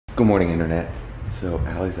Good morning, internet. So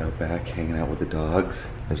Allie's out back hanging out with the dogs.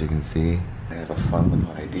 As you can see, I have a fun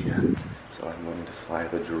little idea. So I'm going to fly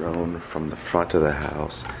the drone from the front of the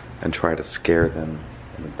house and try to scare them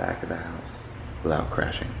in the back of the house without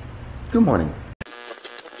crashing. Good morning.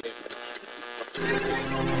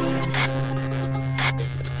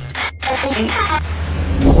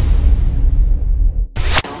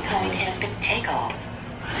 Takeoff.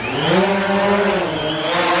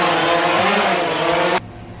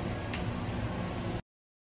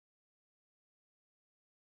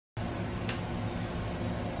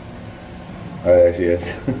 Oh, there she is.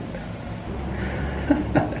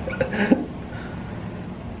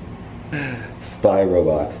 Spy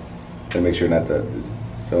robot. Gotta make sure not to. There's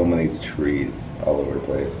so many trees all over the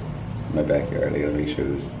place in my backyard. I gotta make sure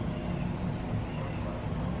there's.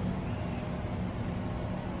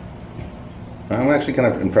 I'm actually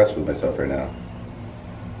kind of impressed with myself right now.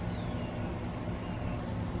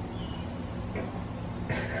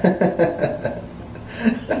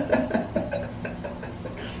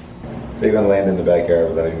 They're gonna land in the backyard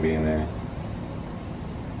without even being there.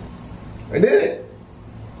 I did it!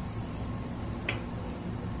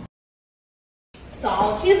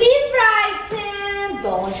 Don't you be frightened!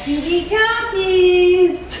 Don't you be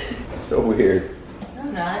confused! So weird.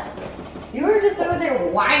 I'm not. You were just over there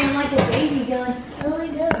whining like a baby going, oh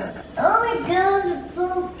my god, it's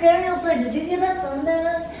so scary outside. Did you hear that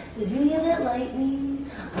thunder? Did you hear that lightning?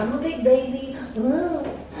 I'm a big baby. Ooh.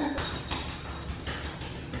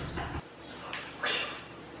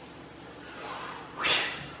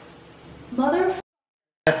 Mother.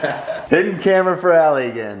 Hidden camera for Allie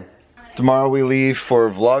again. Tomorrow we leave for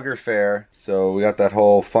vlogger fair, so we got that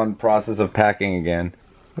whole fun process of packing again.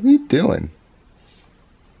 What are you doing?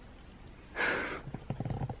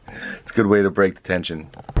 It's a good way to break the tension.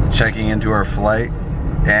 Checking into our flight,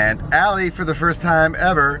 and Allie, for the first time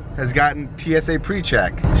ever, has gotten TSA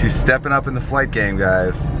pre-check. She's stepping up in the flight game,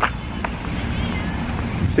 guys.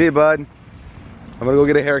 See you, bud. I'm gonna go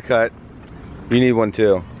get a haircut. You need one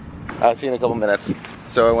too. I'll see you in a couple minutes.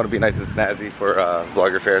 So I want to be nice and snazzy for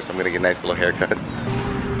vlogger fair, so I'm gonna get a nice little haircut.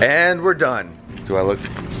 And we're done. Do I look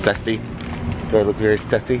sassy? Do I look very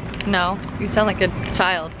sassy? No, you sound like a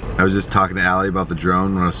child. I was just talking to Allie about the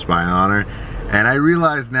drone when I was spying on her, and I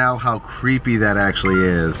realize now how creepy that actually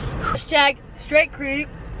is. Hashtag straight creep.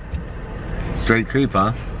 Straight creep,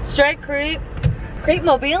 huh? Straight creep. Creep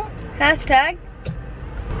mobile. Hashtag.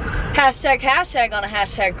 Hashtag on a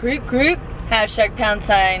hashtag creep. Hashtag pound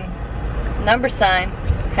sign. Number sign.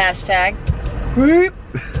 Hashtag creep.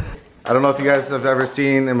 I don't know if you guys have ever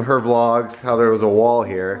seen in her vlogs how there was a wall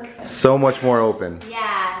here. So much more open.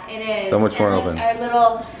 Yeah, it is. So much more like open. Our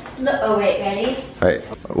little, oh wait, ready? Right.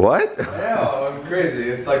 What? Yeah, I'm crazy.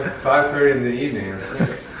 It's like 5:30 in the evening or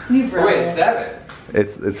 6. You Oh, wait, it's 7.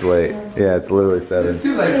 It's late. Yeah, it's literally 7. It's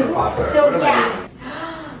too late for pop So What am I yeah.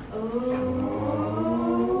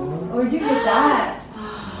 Where'd you get that?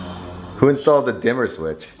 Who installed the dimmer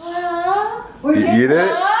switch? Where'd you You did it?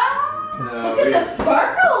 doing? Look at the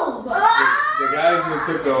sparkles! The guys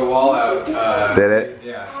who took the wall out Did it?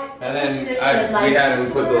 Yeah. And then we had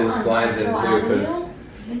him put those blinds in too because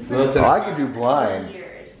Melissa. Oh, I could do blinds.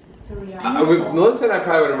 Melissa and I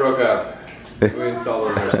probably would have broke up. We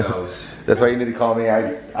installed those ourselves. That's why you need to call me.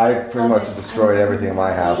 I pretty much destroyed everything in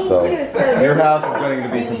my house, so your house is going to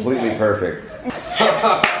be completely perfect.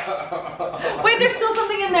 Wait, there's still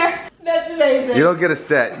something in there. That's amazing. You don't get a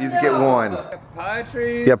set, you just get one. Papaya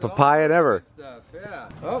trees. Yeah, papaya and ever. Stuff. Yeah.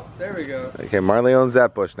 Oh, there we go. Okay, Marley owns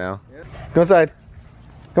that bush now. Yep. Go inside.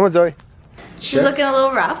 Come on, Zoe. She's looking a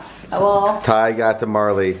little rough. Well, Ty got to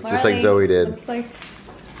Marley, just like Zoe did. looks like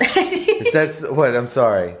That's what? I'm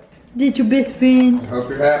sorry. did your best friend. Hope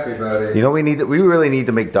you're happy, buddy. You know we need to, we really need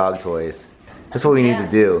to make dog toys. That's what we need to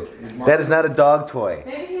do. That is not a dog toy.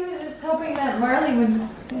 Maybe he was just hoping that Marley would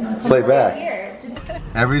just, you know, Play back. here. Just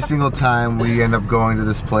Every single time we end up going to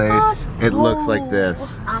this place, it looks like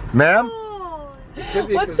this. Ma'am?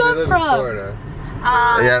 What's up from? Florida.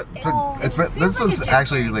 Yeah, this looks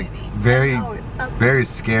actually like very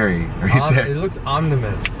scary right It there. looks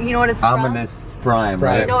ominous. You know what it's from? Ominous Prime, Prime.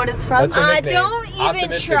 right? You know what it's from? That's her nickname. Don't even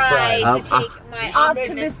Optimistic try Prime. to take my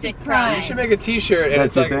optimistic prime. You should make a T-shirt, and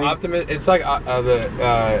That's it's like your thing? optimist. It's like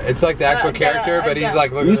it's like the actual character, but he's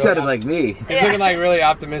like looking. You said it really like me. He's looking like really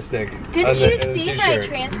optimistic. Didn't you in the see my t-shirt.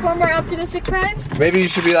 Transformer optimistic prime? Maybe you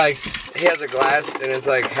should be like, he has a glass and it's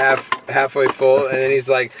like halfway full, and then he's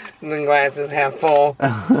like, the glass is half full.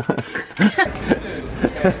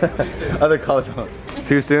 Other color phone.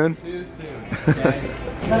 Too soon? Too soon.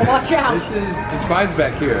 Better watch out. This is the spine's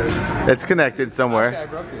back here. It's connected somewhere. Actually, I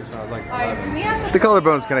broke this when I was like Alright, do 11. we have to The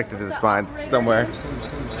collarbone's connected to the spine somewhere.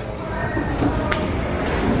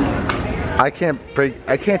 I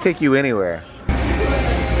can't take you anywhere.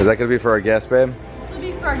 Is that gonna be for our guests, babe? This will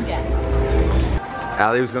be for our guests.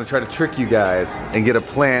 Allie was gonna try to trick you guys and get a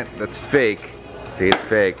plant that's fake. See, it's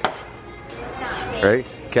fake. Ready?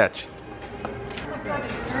 Catch.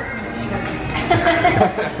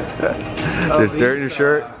 There's dirt in your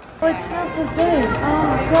shirt. Oh, it smells so good.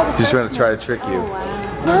 Oh, smell the She's trying to try to trick you.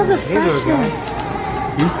 Smell the freshness.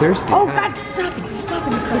 You thirsty? Oh God, stop it, stop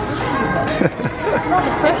it. It's like, smell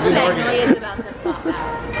the freshness. Magnolia is about to pop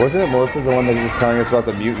out. Wasn't it Melissa the one that was telling us about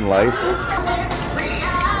the mutant lice?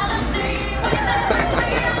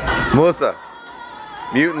 Melissa,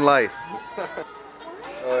 mutant lice.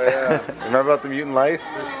 Oh yeah. Remember about the mutant lice?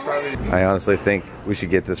 I honestly think we should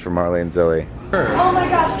get this for Marley and Zoe. Oh my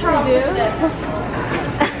gosh, Charles, look at this.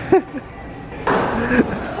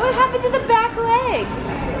 What happened to the back legs?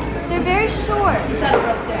 They're very short.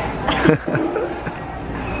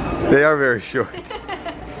 They are very short. It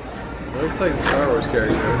looks like the Star Wars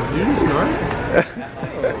character. Did you just snort?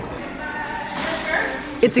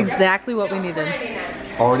 It's exactly what we needed.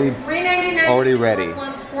 Already ready.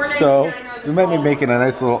 So we might be making a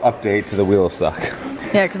nice little update to the Wheel of Suck.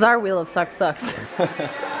 Yeah, because our wheel of suck sucks.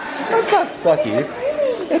 It's not sucky.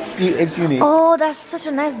 It's unique. Oh, that's such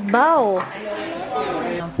a nice bow.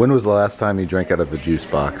 When was the last time you drank out of a juice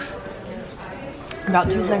box? About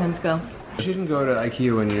 2 seconds ago. You shouldn't go to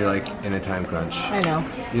IKEA when you're like in a time crunch. I know.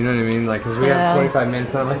 You know what I mean? Like, cause we have 25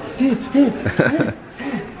 minutes. I'm like.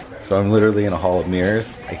 So I'm literally in a hall of mirrors.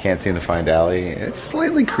 I can't seem to find Allie. It's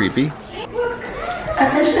slightly creepy.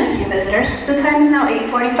 Attention IKEA visitors, the time is now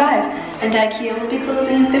 8:45 and IKEA will be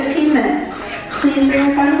closing in 15 minutes. Please bring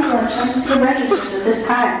your final selections to the registers at this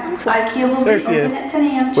time. IKEA will be open at 10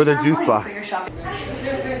 a.m. With a tomorrow juice morning box. for your shopping.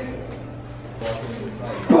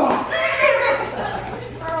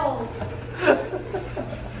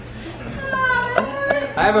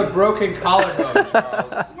 I have a broken collarbone,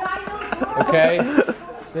 Charles. Okay?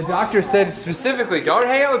 The doctor said specifically, don't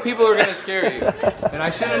hang out with people who are gonna scare you. And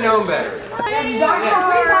I should have known better. The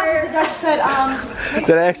doctor said,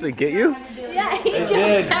 Did I actually get you? Yeah, he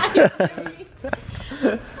did.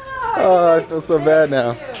 Oh, I feel so bad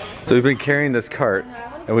now. So we've been carrying this cart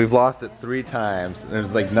and we've lost it 3 times. And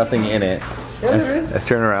there's like nothing in it. Yeah, there is. I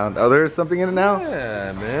turn around. Oh, there's something in it now?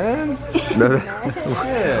 Yeah, man. No,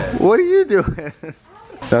 Yeah. what are you doing?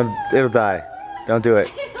 Don't, it'll die. Don't do it.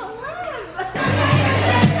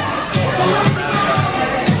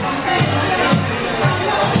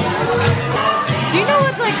 do you know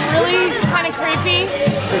what's like really kind of creepy?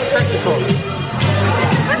 It's spectacle.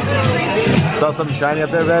 Saw something shiny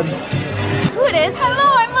up there, babe? Who it is?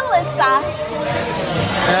 Hello, I'm Melissa.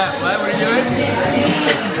 Yeah, what are you doing?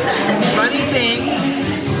 Funny thing.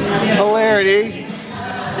 Hilarity.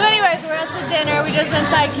 So anyways, we're at the dinner. We just went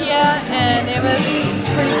to IKEA and it was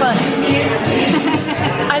pretty fun.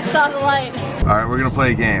 I saw the light. Alright, we're gonna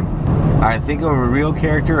play a game. Alright, think of a real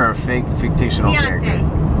character or a fake fictional character.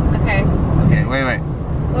 Okay. Okay, wait.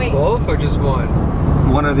 Wait. Both or just one?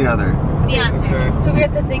 One or the other. Beyonce. Okay. So we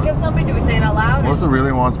have to think of somebody? Do we say it out loud? Melissa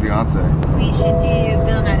really wants Beyonce. We should do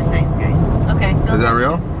Bill Nye the Science Guy. Okay. Is that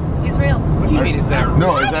real? He's real. What do you mean, is that real?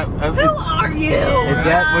 No, is that... Who are you? Is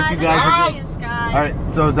that what you guys agree? Alright,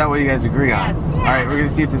 so is that what you guys agree on? Alright, we're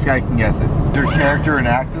gonna see if this guy can guess it. Is your character an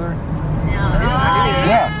actor?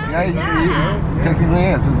 Yeah, technically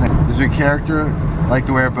is, isn't it? Does your character like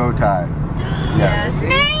to wear a bow tie? Yes. See,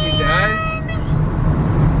 he does.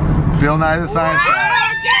 Bill Nye the Science Guy.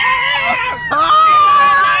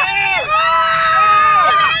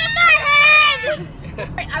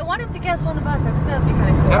 I want him to guess one of us. I think that would be kind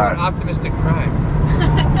of cool. How about Optimistic Prime?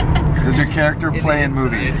 Does your character play in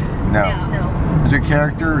movies? No. No. Does your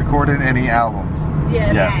character record in any albums?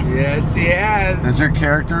 Yes. Yes. Yes, he has. Does your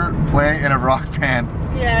character play in a rock band?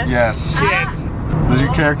 Yes. Yes. Shit. Does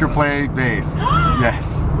your character play bass? Yes.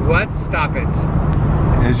 What? Stop it.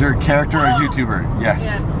 Is your character a YouTuber? Yes.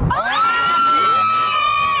 Yes.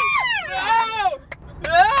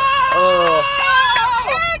 Oh.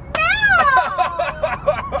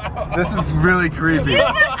 This is really creepy. I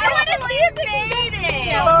want to see if they can get it.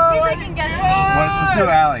 Yeah, let's see if they can get it. Let's do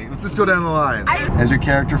Allie. Let's just go down the line. Is your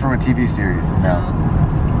character from a TV series? No.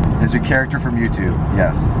 Is your character from YouTube?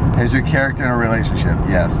 Yes. Is your character in a relationship?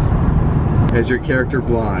 Yes. Is your character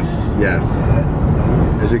blonde? Yes.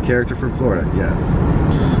 Is your character from Florida? Yes.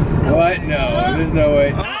 What? No, there's no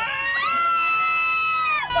way.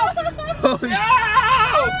 No!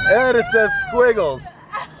 And it says squiggles.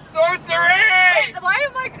 Sorcery! Why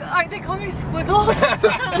am I? They call me Squiggles. It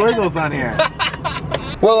says squiggles on here.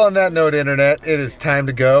 Well, on that note, internet, it is time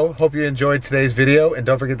to go. Hope you enjoyed today's video, and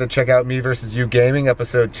don't forget to check out Me vs. You Gaming.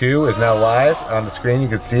 Episode 2 is now live on the screen. You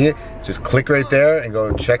can see it. Just click right there and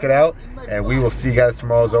go check it out. And we will see you guys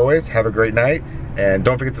tomorrow as always. Have a great night, and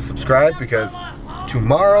don't forget to subscribe because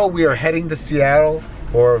tomorrow we are heading to Seattle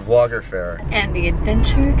for Vlogger Fair. And the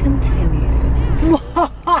adventure continues.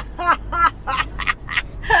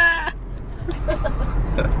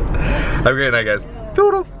 Have a great night, guys.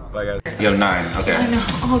 Toodles. Bye, guys. Yo, 9. Okay. I know.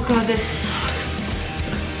 Oh god, this.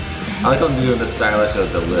 I like how I'm doing the stylish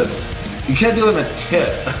of the lips. You can't do them a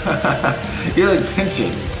tip. You're like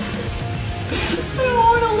pinching. I don't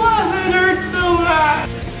want to laugh. It hurts so bad.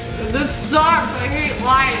 This sucks. I hate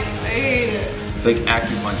life. I hate it. It's like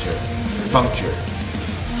acupuncture. Puncture.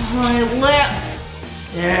 My lip.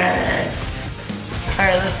 Yeah.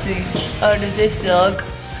 Alright, let's see. How does this look?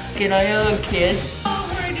 Can I have a kiss? Oh,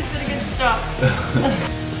 we're just gonna get stuck.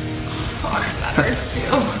 Oh, that hurts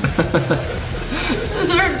too.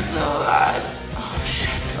 This hurts so bad. Oh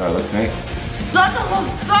shit. Alright, let's make. Son of a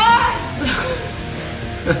gun!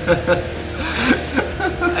 I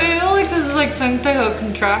feel like this is like some type of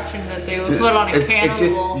contraption that they would put on a cannibal. It's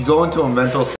just, you go into a mental